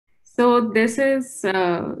So this is,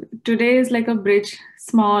 today is like a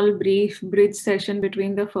small, brief bridge session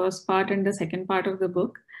between the first part and the second part of the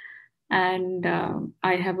book. And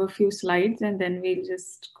I have a few slides and then we'll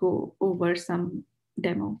just go over some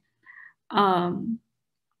demo.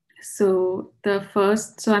 So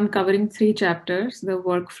I'm covering 3 chapters: the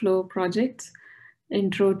workflow projects,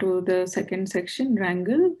 intro to the second section,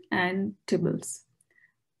 Wrangle, and Tibbles.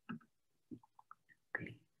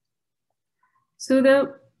 Okay. So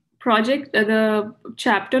the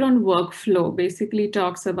chapter on workflow basically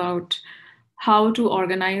talks about how to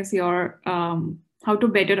organize your, how to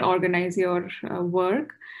better organize your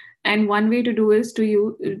work. And one way to do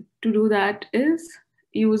that is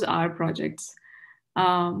use R projects.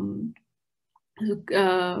 Create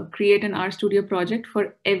an RStudio project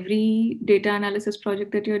for every data analysis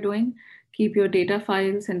project that you're doing. Keep your data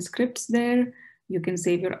files and scripts there. You can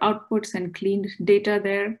save your outputs and clean data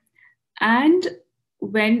there. And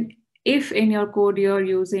if in your code you're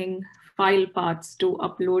using file paths to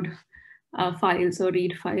upload files or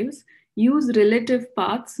read files, use relative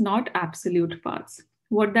paths, not absolute paths.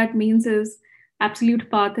 What that means is absolute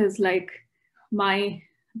path is like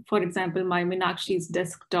for example, my Meenakshi's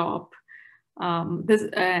desktop, and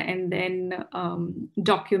then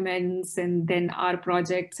documents, and then our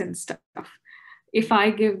projects and stuff. If I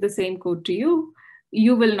give the same code to you,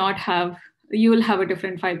 you will have a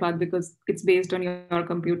different file path because it's based on your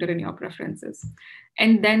computer and your preferences.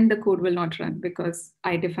 And then the code will not run because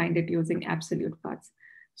I defined it using absolute paths.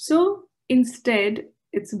 So instead,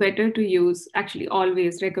 it's better to use, actually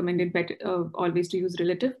always recommended always to use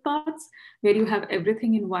relative paths, where you have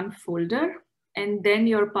everything in one folder and then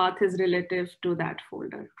your path is relative to that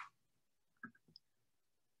folder.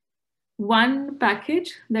 One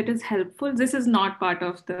package that is helpful, this is not part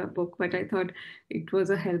of the book, but I thought it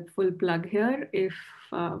was a helpful plug here if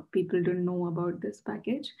people don't know about this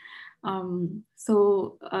package.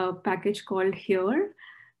 So a package called Here,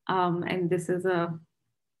 and this is a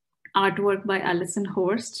artwork by Alison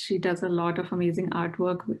Horst. She does a lot of amazing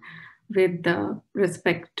artwork with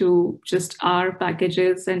respect to just R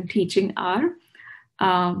packages and teaching R.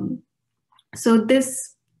 So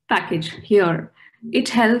this package Here, it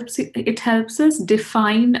helps us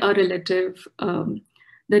define a relative, the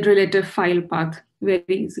relative file path very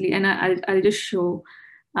easily. And I'll just show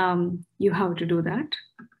you how to do that.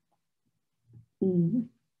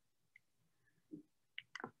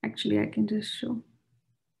 Actually, I can just show.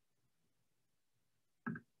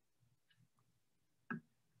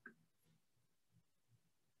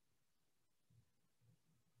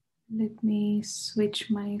 Let me switch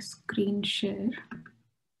my screen share.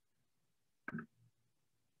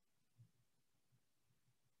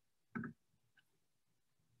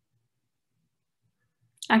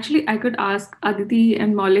 Actually, I could ask Aditi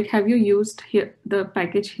and Maulik, have you used the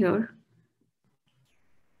package Here?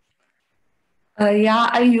 Yeah,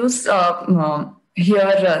 I use Here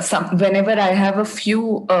whenever I have a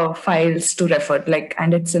few files to refer,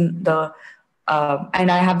 and it's in the, and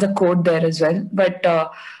I have the code there as well. But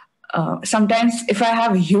sometimes if I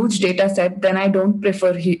have a huge data set, then I don't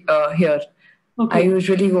prefer Here. Okay. I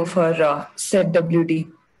usually go for setwd.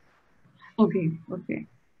 Okay.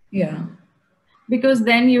 Yeah. Because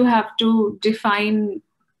then you have to define,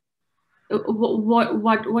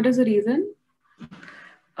 what is the reason?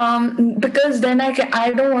 Because then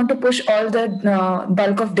I don't want to push all the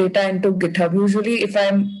bulk of data into GitHub. Usually, if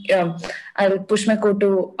I'll push my code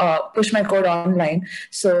online,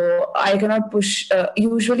 so I cannot push.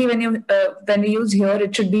 Usually, when you use Here,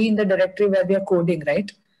 it should be in the directory where we are coding,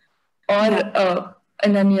 right? Or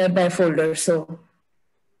in a nearby folder. So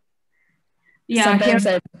yeah, sometimes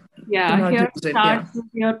Here starts with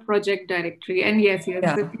your project directory, and yes.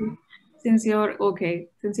 Yeah. Since your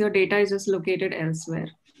data is just located elsewhere.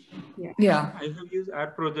 Yeah. I have used R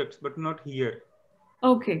projects, but not Here.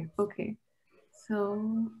 Okay.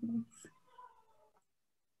 So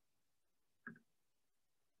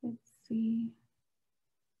let's see.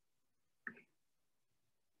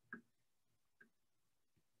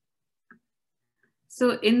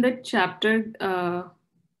 So in the chapter,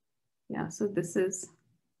 so this is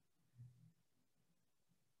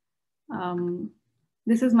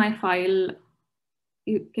my file.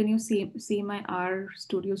 Can you see my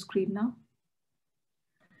RStudio screen now?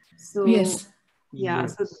 So yes.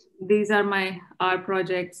 So these are my R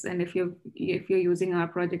projects, and if you're using R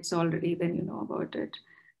projects already, then you know about it.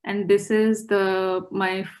 And this is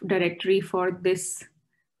my directory for this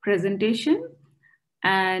presentation,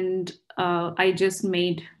 and I just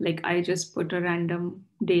put a random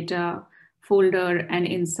data folder, and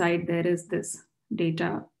inside there is this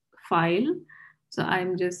data file. So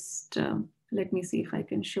I'm just let me see if I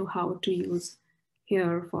can show how to use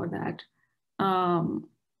here for that.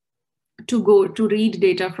 To read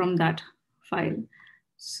data from that file.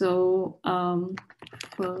 So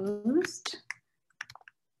first,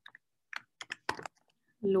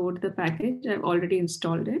 load the package. I've already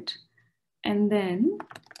installed it. And then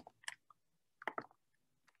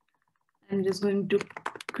I'm just going to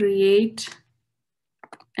create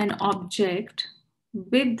an object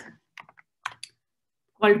with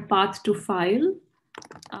called path to file,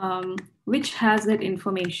 which has that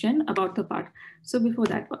information about the path. So before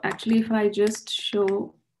that, actually, if I just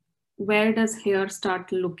show where does here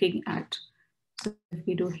start looking at. So if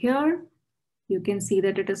we do here, you can see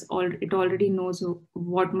that it already knows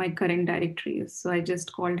what my current directory is. So I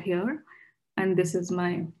just called here, and this is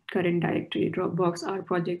my current directory, Dropbox,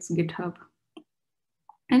 r4ds, GitHub.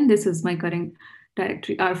 And this is my current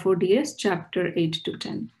directory, r4ds, chapter 8 to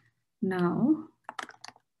 10. Now,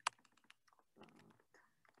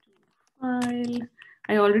 file,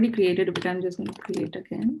 I already created it, but I'm just going to create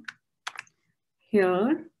again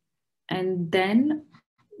here. And then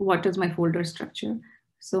what is my folder structure?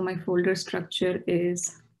 So my folder structure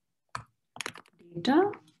is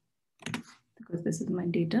data, because this is my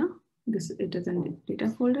data. It is in the data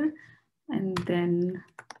folder. And then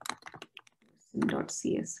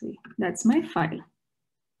 .csv, that's my file.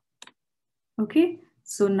 Okay,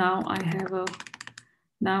 so now I have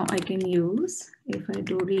now I can use, if I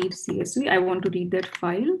do read CSV, I want to read that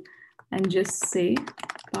file and just say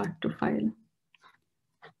path to file.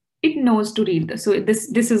 It knows to read this. So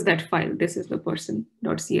this is that file. This is the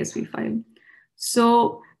person.csv file.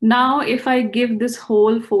 So now if I give this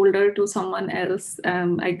whole folder to someone else,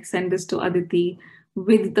 I send this to Aditi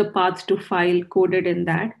with the path to file coded in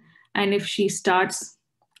that. And if she starts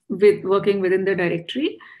with working within the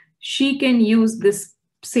directory, she can use this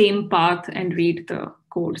same path and read the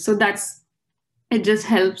code. So it just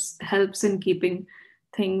helps in keeping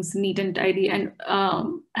things neat and tidy and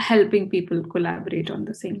helping people collaborate on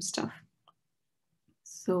the same stuff.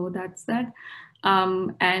 So that's that.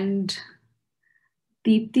 And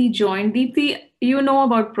Deepthi joined. Deepthi, you know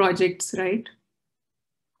about projects, right?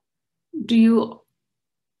 Do you,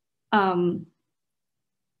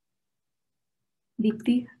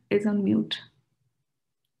 Deepthi is on mute.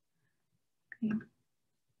 Okay.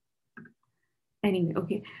 Anyway,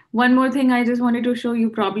 okay. One more thing I just wanted to show, you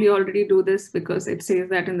probably already do this because it says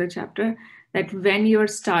that in the chapter, that when you're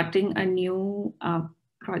starting a new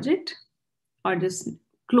project or just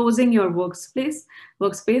closing your workspace,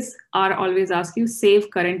 R always asks you save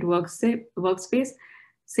current workspace.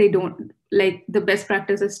 Say don't, like the best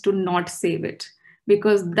practice is to not save it,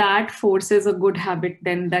 because that forces a good habit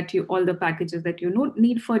then that all the packages that you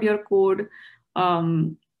need for your code,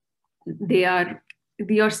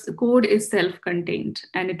 your code is self-contained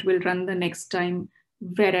and it will run the next time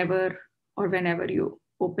wherever or whenever you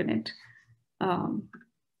open it.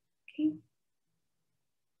 Okay.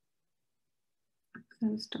 So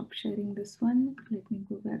I'll stop sharing this one. Let me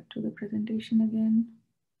go back to the presentation again.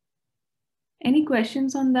 Any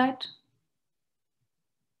questions on that?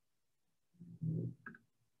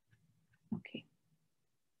 Okay.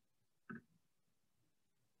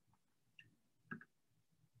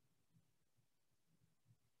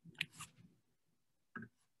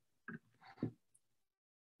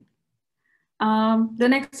 The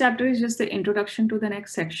next chapter is just the introduction to the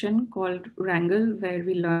next section called Wrangle, where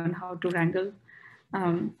we learn how to wrangle,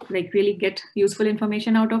 like really get useful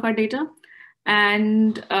information out of our data.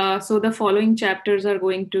 And so the following chapters are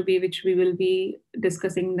going to be, which we will be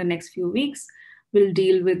discussing in the next few weeks, will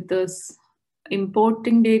deal with this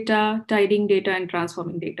importing data, tidying data, and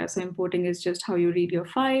transforming data. So importing is just how you read your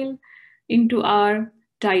file into R.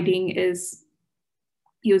 Tidying is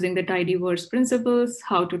using the tidyverse principles,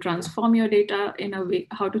 how to transform your data in a way,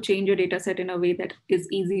 how to change your data set in a way that is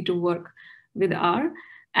easy to work with R.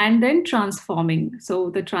 And then transforming.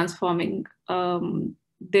 So the transforming,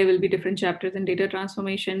 there will be different chapters in data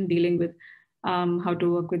transformation dealing with how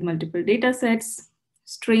to work with multiple data sets,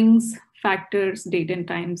 strings, factors, date and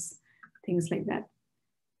times, things like that.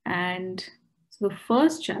 And so the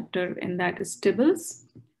first chapter in that is Tibbles.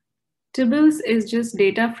 Tibbles is just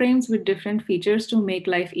data frames with different features to make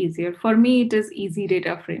life easier. For me, it is easy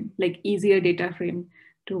data frame, like easier data frame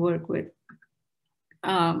to work with,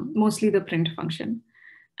 mostly the print function.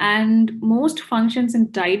 And most functions in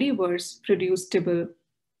tidyverse produce tibble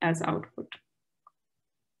as output.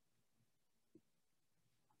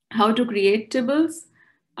 How to create tibbles?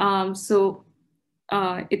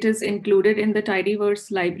 It is included in the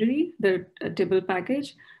tidyverse library, the tibble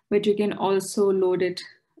package, but you can also load it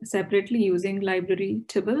separately using library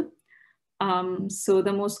tibble. So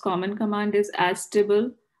the most common command is as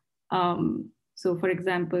tibble. So for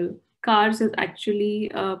example, cars is actually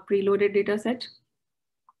a preloaded data set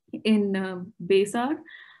in base R.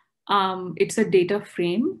 It's a data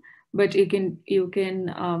frame, but you can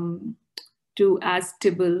do as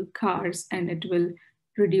tibble cars and it will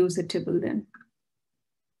reduce a tibble then.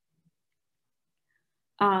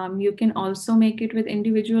 You can also make it with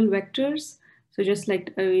individual vectors. So just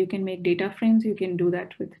like you can make data frames, you can do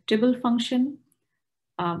that with tibble function.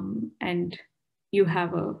 And you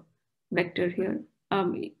have a vector here.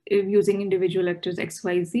 Using individual vectors x,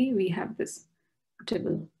 y, z, we have this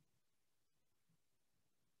tibble.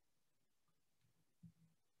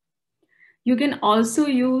 You can also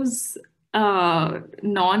use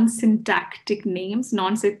non-syntactic names.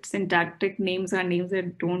 Non-syntactic names are names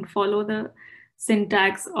that don't follow the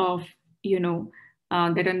syntax of,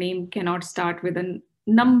 that a name cannot start with a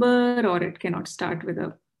number or it cannot start with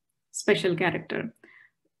a special character.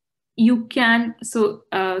 You can, so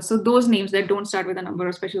those names that don't start with a number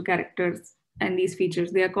or special characters and these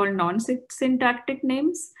features, they are called non-syntactic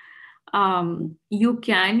names. You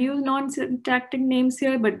can use non-syntactic names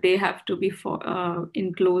here, but they have to be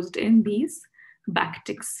enclosed in these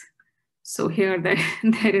backticks. So here there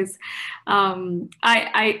is,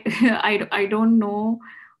 I don't know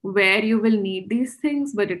where you will need these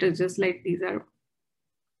things, but it is just like these are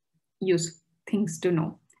things to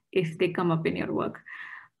know if they come up in your work.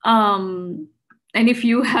 And if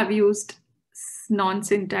you have used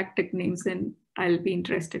non-syntactic names, then I'll be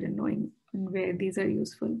interested in knowing where these are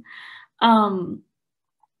useful.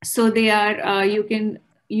 So they are, you can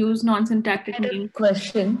use non-syntactic names.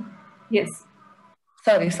 Question. Yes.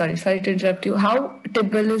 Sorry to interrupt you. How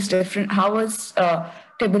tibble is different? How is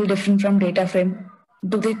tibble different from data frame?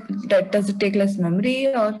 Does it take less memory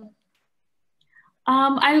or?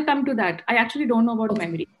 I'll come to that. I actually don't know about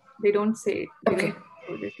memory. They don't say. Okay.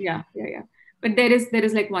 Yeah. But there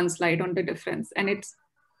is like one slide on the difference, and it's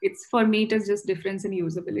for me it is just difference in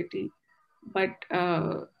usability, but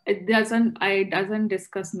it doesn't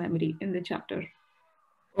discuss memory in the chapter.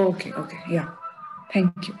 Okay. Yeah.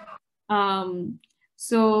 Thank you.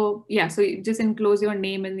 So yeah, so you just enclose your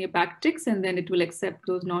name in your backticks, and then it will accept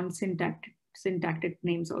those non-syntactic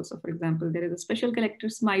names also. For example, there is a special character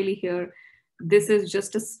smiley here. This is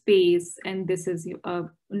just a space, and this is a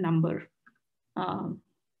number.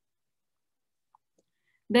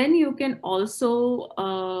 Then you can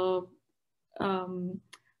also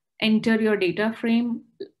enter your data frame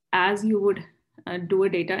as you would do a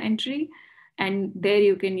data entry. And there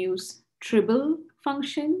you can use tribble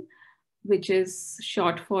function, which is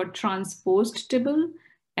short for transposed tibble.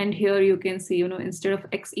 And here you can see, instead of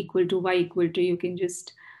x equal to y equal to, you can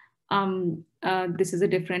just, this is a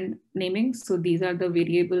different naming. So these are the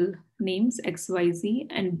variable names, x, y, z,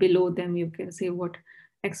 and below them you can say what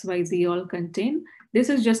x, y, z all contain. This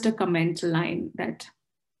is just a comment line that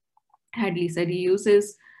Hadley said he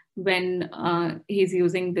uses when he's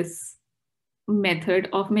using this method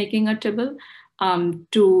of making a tibble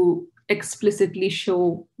to explicitly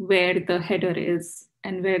show where the header is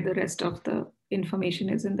and where the rest of the information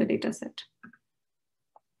is in the data set.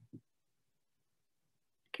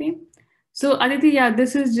 Okay, so Aditi, yeah,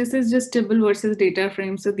 this is just tibble versus data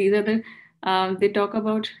frame. So these are the, they talk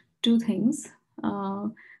about two things.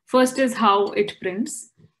 First is how it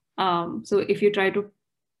prints. So if you try to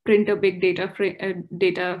print a big data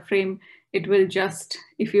frame, it will just,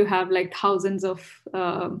 if you have like thousands of,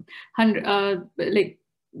 like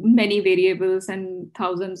many variables and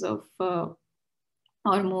thousands of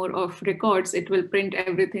or more of records, it will print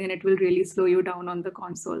everything and it will really slow you down on the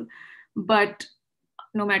console. But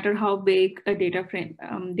no matter how big a data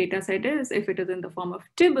set is, if it is in the form of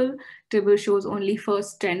tibble shows only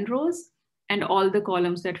first 10 rows and all the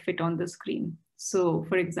columns that fit on the screen. So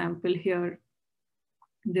for example, here,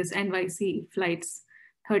 this NYC flights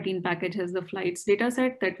 13 package has the flights data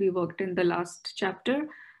set that we worked in the last chapter.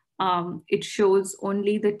 It shows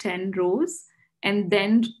only the 10 rows and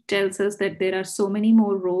then tells us that there are so many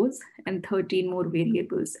more rows and 13 more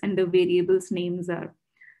variables, and the variables names are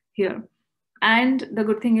here. And the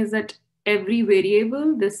good thing is that every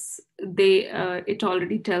variable, it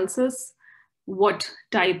already tells us what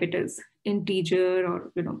type it is, integer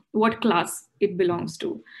or what class it belongs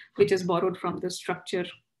to, which is borrowed from the structure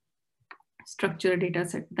data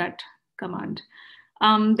set, that command.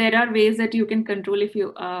 There are ways that you can control if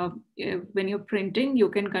you when you're printing, you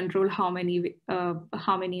can control how many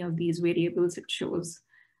of these variables it shows,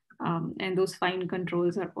 and those fine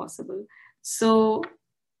controls are possible. So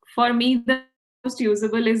for me, the most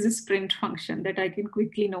usable is this print function that I can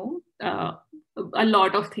quickly know a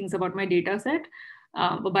lot of things about my data set.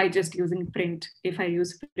 by just using print, if I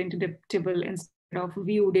use print tibble instead of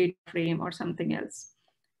view data frame or something else.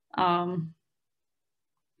 And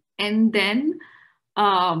then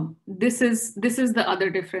this is the other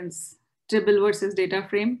difference, tibble versus data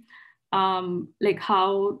frame, like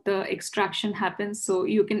how the extraction happens. So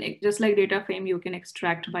you can, just like data frame, you can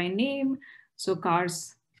extract by name. So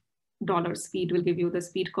cars $speed will give you the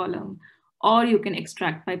speed column, or you can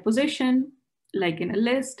extract by position, like in a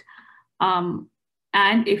list. And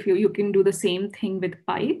if you can do the same thing with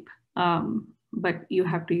pipe, but you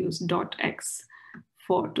have to use .x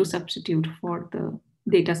to substitute for the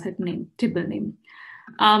dataset name, tibble name.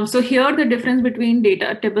 So here the difference between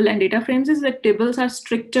tibble and data frames is that tibbles are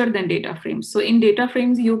stricter than data frames. So in data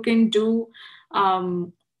frames, you can do,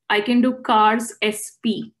 I can do cars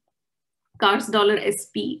SP, cars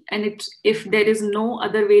 $SP, and if there is no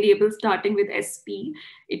other variable starting with SP,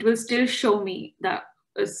 it will still show me that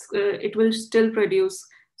it will still produce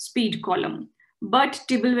speed column. But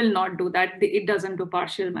tibble will not do that. It doesn't do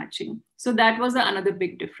partial matching. So that was another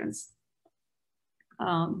big difference.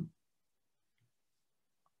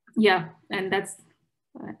 Yeah, and that's,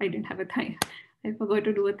 I didn't have I forgot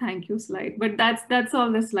to do a thank you slide, but that's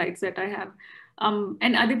all the slides that I have.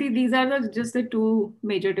 And Aditi, these are just the two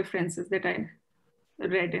major differences that I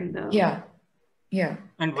read in the. Yeah.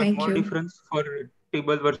 And one more difference for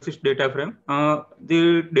tibble versus data frame.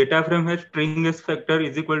 The data frame has string s factor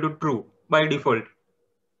is equal to true by default.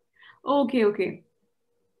 Okay.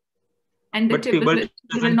 And the tibble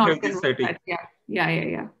will not convert that. Yeah.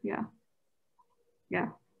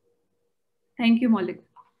 Thank you, Maulik.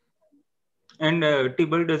 And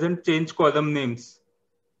tibble doesn't change column names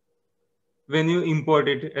when you import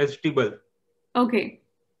it as tibble. Okay.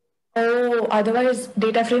 Oh, otherwise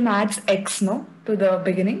data frame adds X, no, to the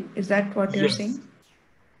beginning. Is that what you're saying?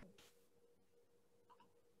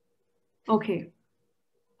 Okay.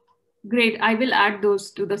 Great. I will add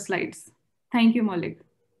those to the slides. Thank you, Maulik.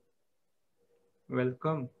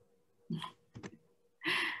 Welcome.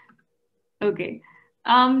 Okay.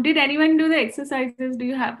 Did anyone do the exercises? Do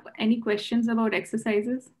you have any questions about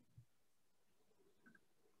exercises?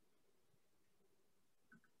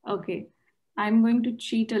 Okay. I'm going to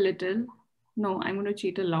cheat a little. No, I'm going to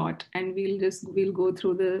cheat a lot, and we'll go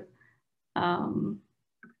through the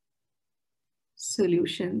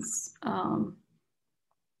solutions.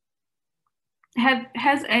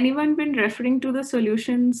 Has anyone been referring to the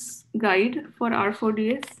solutions guide for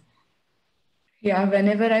R4ds? Yeah,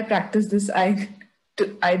 whenever I practice this, I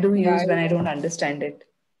do use when I don't understand it.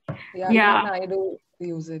 Yeah. I do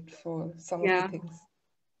use it for some of the things.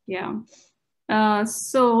 Yeah.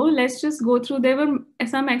 So let's just go through. There were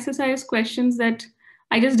some exercise questions that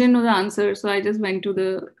I just didn't know the answer, so I just went to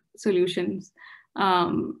the solutions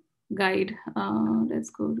guide. Let's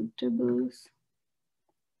go to tables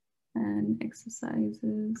and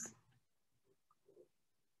exercises.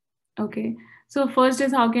 Okay, so first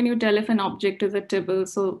is, how can you tell if an object is a tibble?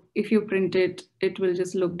 So if you print it, it will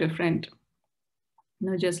just look different,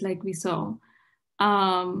 just like we saw.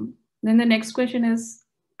 Then the next question is,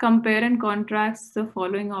 compare and contrast the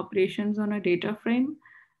following operations on a data frame.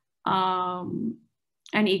 An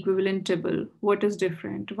equivalent tibble. What is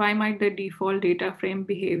different? Why might the default data frame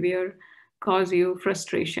behavior cause you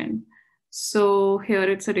frustration? So here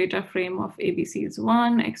it's a data frame of ABC is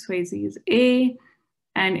 1, XYZ is A.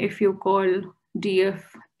 And if you call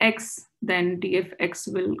dfx, then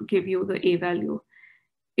dfx will give you the A value.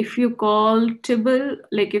 If you call tibble,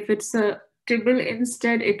 like if it's a tibble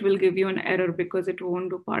instead, it will give you an error because it won't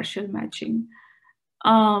do partial matching.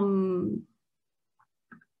 And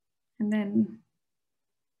then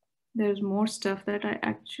there's more stuff that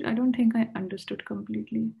I don't think I understood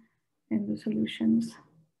completely in the solutions.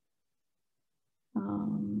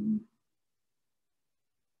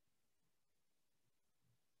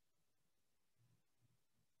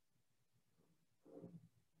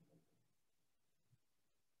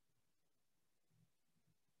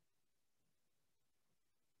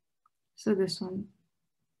 So this one.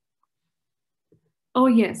 Oh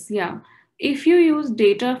yes, yeah. If you use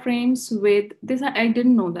data frames with this, I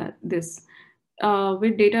didn't know that this.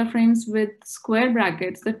 With data frames with square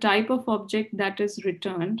brackets, the type of object that is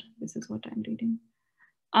returned, this is what I'm reading,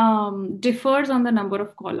 differs on the number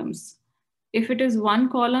of columns. If it is one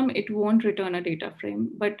column, it won't return a data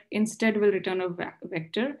frame, but instead will return a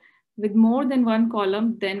vector. With more than one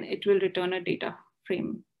column, then it will return a data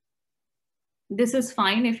frame. This is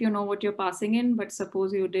fine if you know what you're passing in, but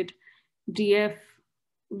suppose you did df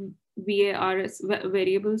vars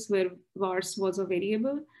variables where vars was a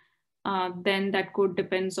variable, then that code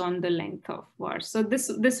depends on the length of vars. So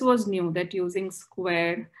this was new, that using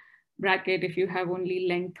square bracket. If you have only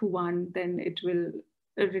length 1, then it will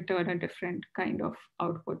return a different kind of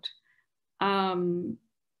output.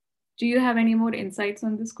 Do you have any more insights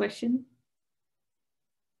on this question?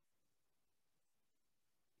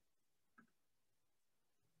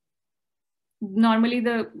 Normally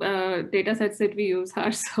the data sets that we use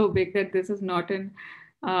are so big that this is not an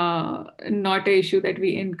issue that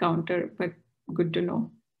we encounter, but good to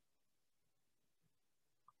know.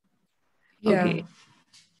 Yeah. Okay.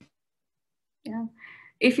 Yeah.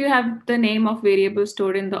 If you have the name of variable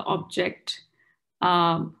stored in the object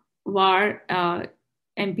var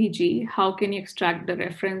mpg, how can you extract the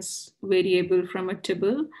reference variable from a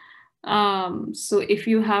tibble? So if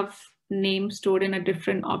you have name stored in a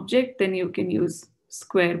different object, then you can use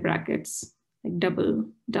square brackets, like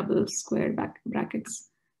double square brackets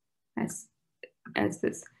as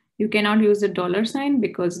this. You cannot use a $sign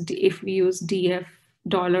because if we use df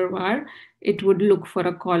 $var, it would look for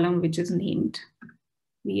a column which is named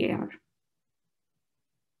var.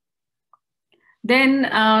 Then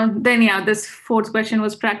yeah, this fourth question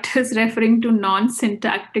was practice referring to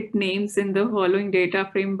non-syntactic names in the following data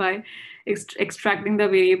frame by extracting the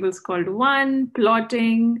variables called 1,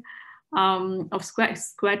 plotting of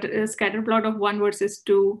scatter plot of 1 versus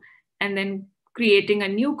 2, and then creating a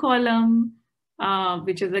new column,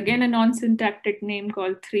 which is again a non-syntactic name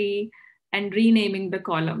called 3, and renaming the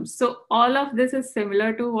columns. So all of this is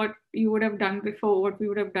similar to what you would have done before,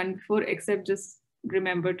 except just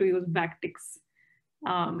remember to use backticks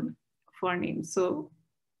for names. So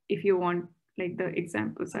if you want, like, the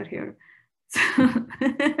examples are here.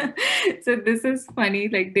 So this is funny,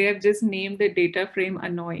 like they have just named the data frame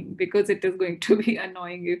annoying because it is going to be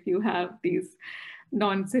annoying if you have these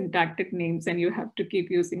non-syntactic names and you have to keep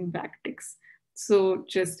using backticks. So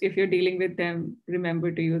just if you're dealing with them,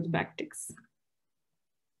 remember to use backticks.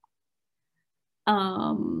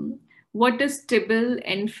 What does tibble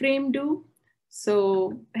end frame do?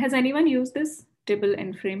 So has anyone used this tibble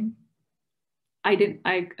end frame? I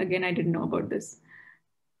didn't know about this.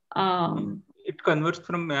 It converts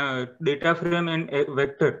from data frame and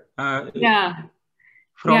vector. Yeah.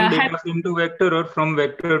 From data frame to vector or from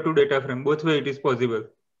vector to data frame. Both way it is possible.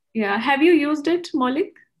 Yeah. Have you used it,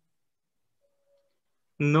 Maulik?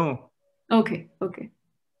 No. Okay.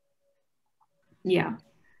 Yeah.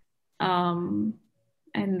 And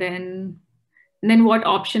then what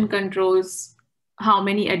option controls how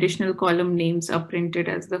many additional column names are printed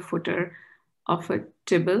as the footer of a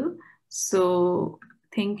tibble? So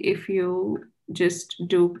think if you just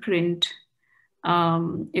do print,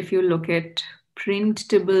 if you look at print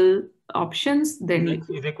tibble options, then X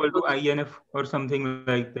is equal to INF or something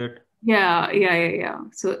like that. Yeah.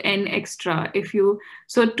 So n extra.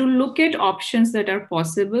 So to look at options that are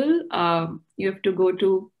possible, you have to go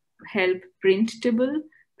to help print tibble,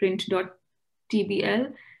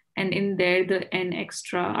 print.tbl, and in there the n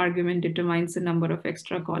extra argument determines the number of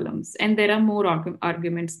extra columns, and there are more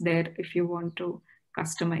arguments there if you want to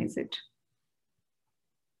customize it.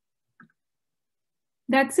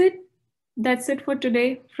 That's it for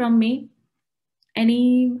today from me.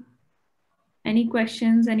 Any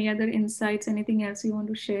questions, any other insights, anything else you want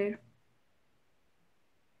to share?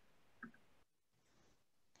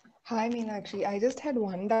 Hi, Meenakshi. I just had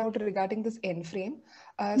one doubt regarding this end frame.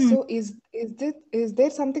 So is there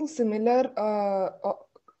something similar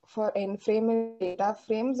for end frame and data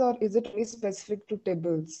frames, or is it really specific to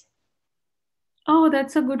tables? Oh,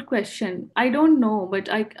 that's a good question. I don't know, but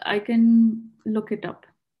I can look it up.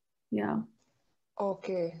 Yeah.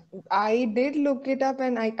 Okay. I did look it up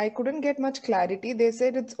and I couldn't get much clarity. They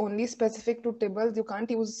said it's only specific to tables. You can't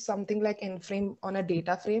use something like end frame on a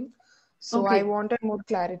data frame. So Okay. I wanted more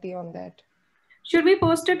clarity on that. Should we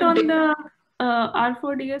post it on the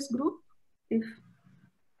r4ds group if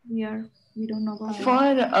we don't know about it?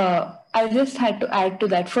 I just had to add to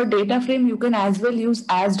that. For data frame, you can as well use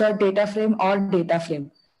as.dataframe or data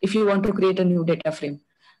frame if you want to create a new data frame.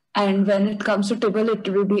 And when it comes to tibble, it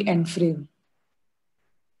will be end frame.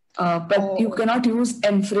 But you cannot use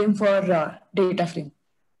end frame for data frame.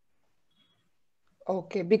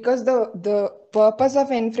 Okay, because the purpose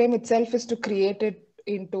of end frame itself is to create it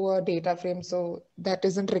into a data frame. So that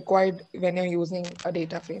isn't required when you're using a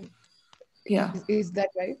data frame. Yeah. Is that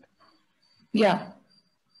right? Yeah.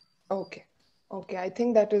 Okay. I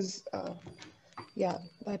think that is,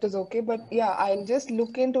 that is okay. But yeah, I'll just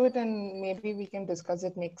look into it and maybe we can discuss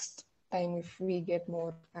it next time if we get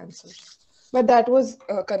more answers. But that was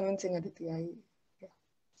convincing, Aditi.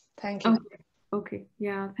 Thank you. Okay.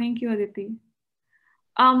 Yeah. Thank you, Aditi.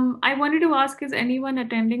 I wanted to ask, is anyone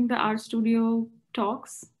attending the RStudio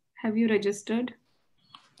talks? Have you registered?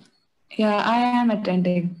 Yeah, I am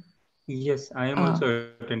attending. Yes, I am also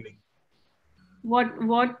attending. What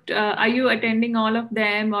are you attending all of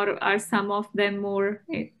them, or are some of them more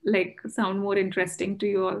sound more interesting to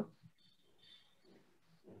you all?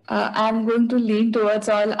 I'm going to lean towards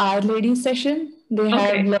all r4ds session. They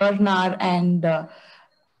have learn R and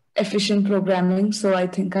efficient programming, so I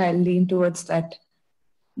think I'll lean towards that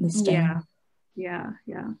this time. Yeah.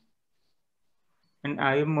 And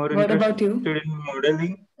I am more What interested about you? in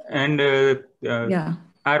modeling and R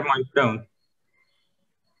markdown.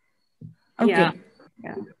 Okay.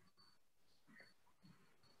 Yeah.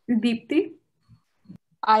 Deepti?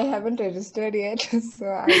 I haven't registered yet,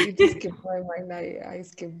 so it just skipped my mind. I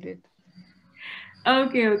skipped it.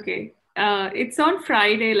 Okay. It's on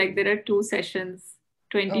Friday. Like there are 2 sessions,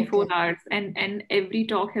 24 hours, and every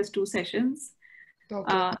talk has 2 sessions. So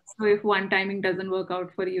if one timing doesn't work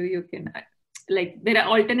out for you, you can there are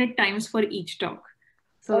alternate times for each talk.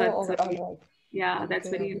 So that's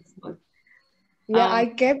very useful. Yeah, I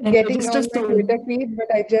kept getting on my Twitter feed,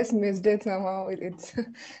 but I just missed it somehow. It's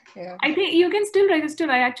I think you can still register.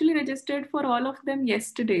 I actually registered for all of them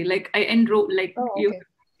yesterday. I enrolled.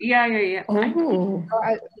 Yeah. Oh.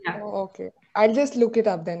 Okay. I'll just look it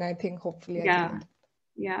up then. I think hopefully I can.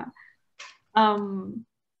 Yeah.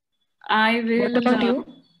 I will. What about you?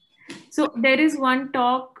 So there is one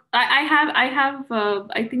talk. I have.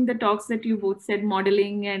 I think the talks that you both said,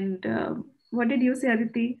 modeling and what did you say,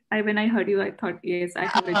 Aditi? When I heard you, I thought yes, I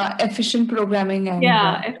have efficient programming and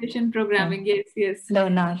efficient programming. Yes.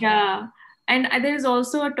 Learn R. Yeah, and there is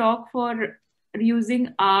also a talk for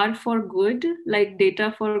using R for good, like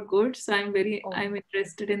data for good. So I'm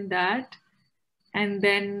interested in that. And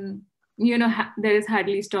then there is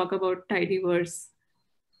Hadley's talk about tidyverse.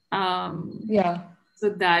 So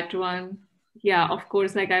that one, of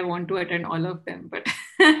course, I want to attend all of them, but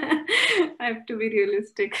I have to be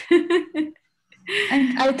realistic.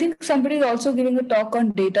 And I think somebody is also giving a talk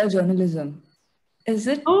on data journalism. Is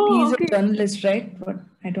it? He's a journalist, right? But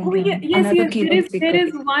I don't know. Yes. There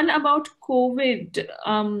is one about COVID.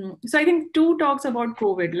 So I think 2 talks about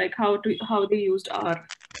COVID, like how they used R.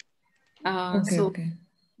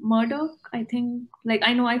 Murdoch, I think,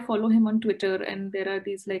 I know I follow him on Twitter, and there are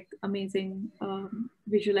these amazing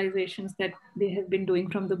visualizations that they have been doing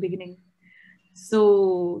from the beginning.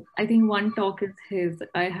 So I think one talk is his.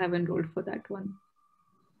 I have enrolled for that one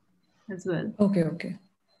as well. Okay.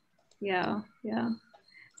 Yeah.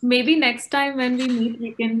 Maybe next time when we meet,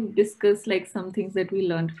 we can discuss some things that we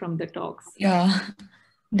learned from the talks. Yeah,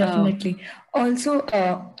 definitely. Also,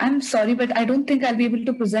 I'm sorry, but I don't think I'll be able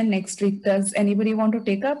to present next week. Does anybody want to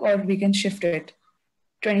take up, or we can shift it?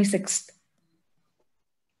 26th.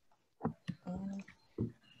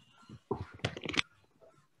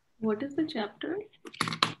 What is the chapter?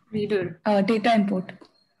 Reader. Data import.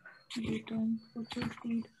 Data import.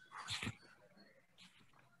 Read.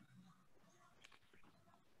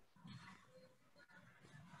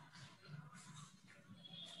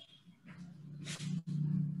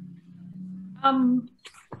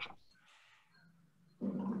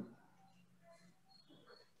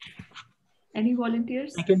 Any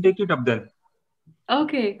volunteers? I can take it up then.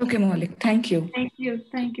 Okay, Maulik. Thank you.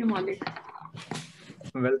 Thank you, Maulik.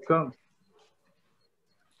 Welcome.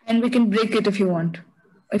 And we can break it if you want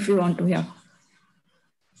to, yeah.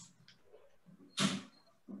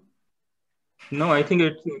 No, I think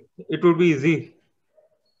it would be easy.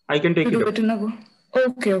 I can take it up.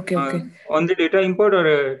 Okay. On the data import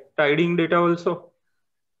or tidying data also?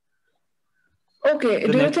 Okay,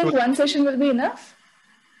 do you think one session will be enough?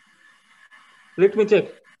 Let me check.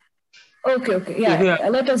 Okay. Yeah,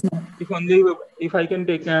 let us know. If I can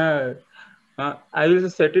take, I will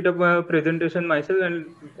set it up a presentation myself, and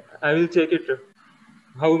I will check it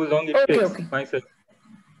how long it takes myself.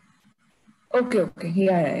 Okay.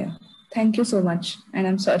 Yeah. Thank you so much, and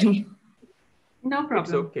I'm sorry. No problem.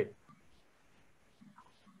 It's okay.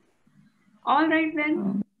 All right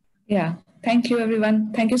then. Yeah. Thank you,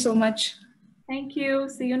 everyone. Thank you so much. Thank you.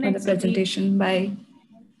 See you next week. For the presentation. Bye.